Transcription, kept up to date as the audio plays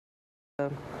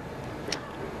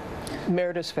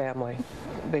Meredith's family.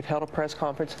 They've held a press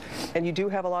conference, and you do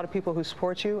have a lot of people who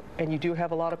support you, and you do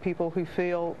have a lot of people who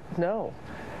feel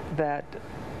that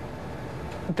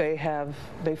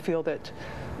they feel that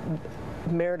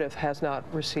Meredith has not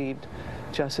received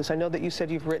justice. I know that you said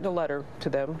you've written a letter to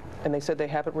them, and they said they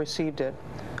haven't received it.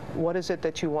 What is it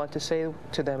that you want to say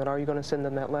to them, and are you going to send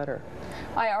them that letter?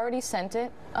 I already sent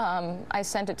it. I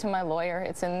sent it to my lawyer.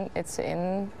 It's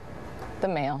in the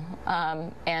mail,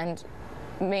 and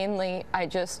mainly I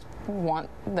just want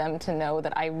them to know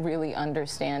that I really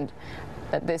understand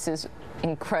that this is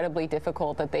incredibly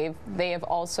difficult, that they have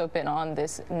also been on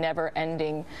this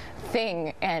never-ending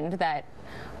thing, and that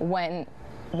when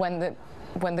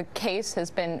the case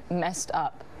has been messed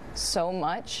up so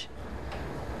much,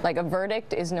 like a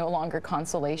verdict is no longer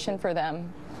consolation for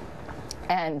them,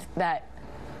 and that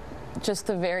just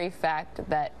the very fact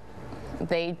that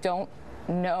they don't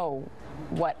know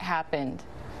what happened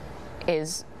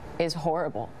is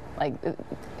horrible. Like,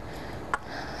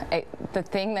 the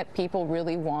thing that people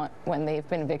really want when they've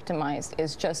been victimized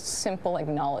is just simple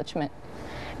acknowledgement,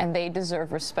 and they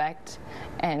deserve respect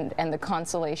and the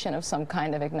consolation of some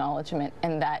kind of acknowledgement,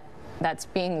 and that's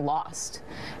being lost,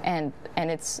 and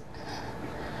it's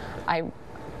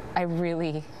I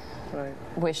really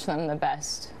wish them the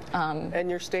best. And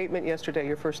your statement yesterday,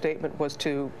 your first statement was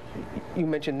you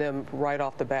mentioned them right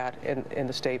off the bat in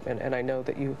the statement, and I know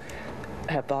that you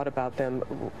have thought about them.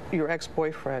 Your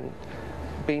ex-boyfriend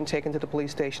being taken to the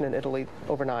police station in Italy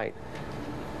overnight,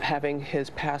 having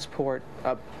his passport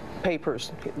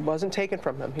papers wasn't taken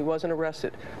from him, he wasn't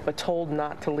arrested, but told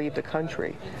not to leave the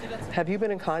country. Have you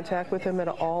been in contact with him at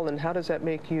all, and how does that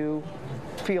make you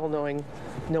feel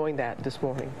knowing that this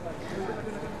morning?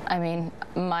 I mean,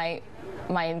 my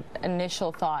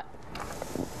initial thought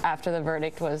after the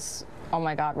verdict was, oh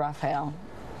my God, Rafaelle.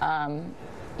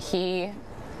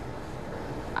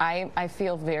 I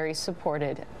feel very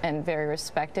supported and very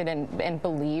respected and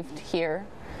believed here.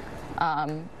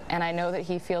 And I know that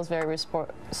he feels very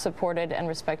supported and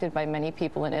respected by many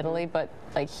people in Italy, but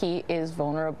like, he is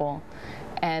vulnerable,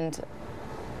 and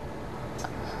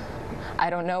I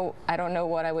don't know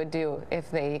what I would do if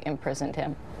they imprisoned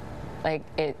him. Like,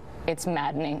 it's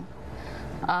maddening.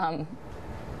 I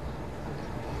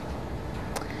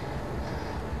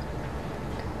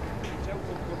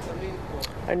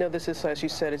know this is, as you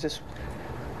said, it's just,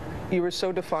 you were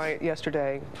so defiant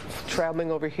yesterday,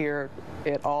 traveling over here.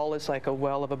 It all is like a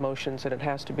well of emotions, and it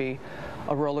has to be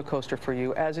a roller coaster for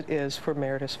you, as it is for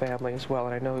Meredith's family as well,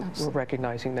 and I know Absolutely. We're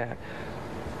recognizing that.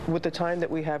 With the time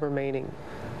that we have remaining,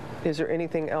 is there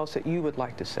anything else that you would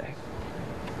like to say?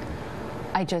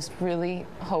 I just really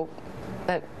hope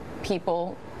that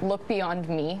people look beyond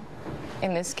me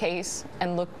in this case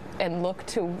and look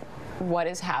to what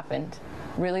has happened.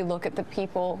 Really look at the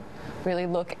people, really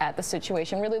look at the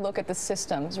situation, really look at the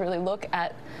systems, really look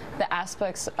at the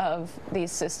aspects of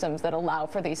these systems that allow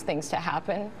for these things to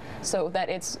happen, so that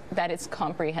it's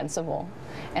comprehensible.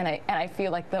 And I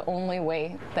feel like the only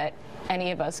way that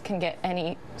any of us can get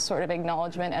any sort of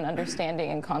acknowledgement and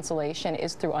understanding and consolation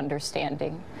is through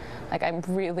understanding. Like, I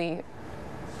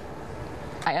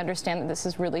understand that this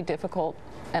is really difficult,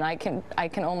 and I can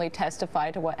only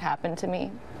testify to what happened to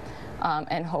me,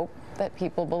 and hope that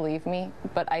people believe me,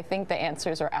 but I think the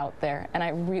answers are out there, and I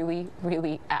really,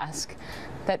 really ask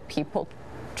that people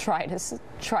try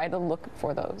to look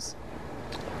for those.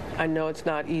 I know it's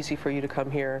not easy for you to come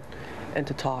here and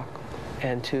to talk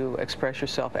and to express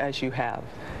yourself as you have,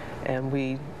 and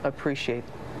we appreciate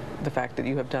the fact that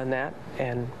you have done that,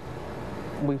 and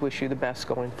we wish you the best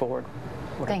going forward.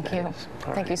 Thank you.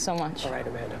 Thank you so much. All right,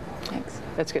 Amanda. Thanks.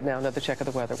 Let's get now another check of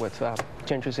the weather with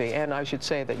Ginger Z. And I should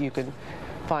say that you can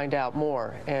find out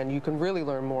more, and you can really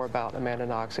learn more about Amanda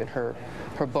Knox in her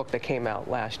book that came out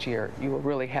last year. You will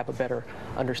really have a better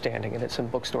understanding, and it's in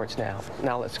bookstores now.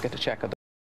 Now let's get a check of the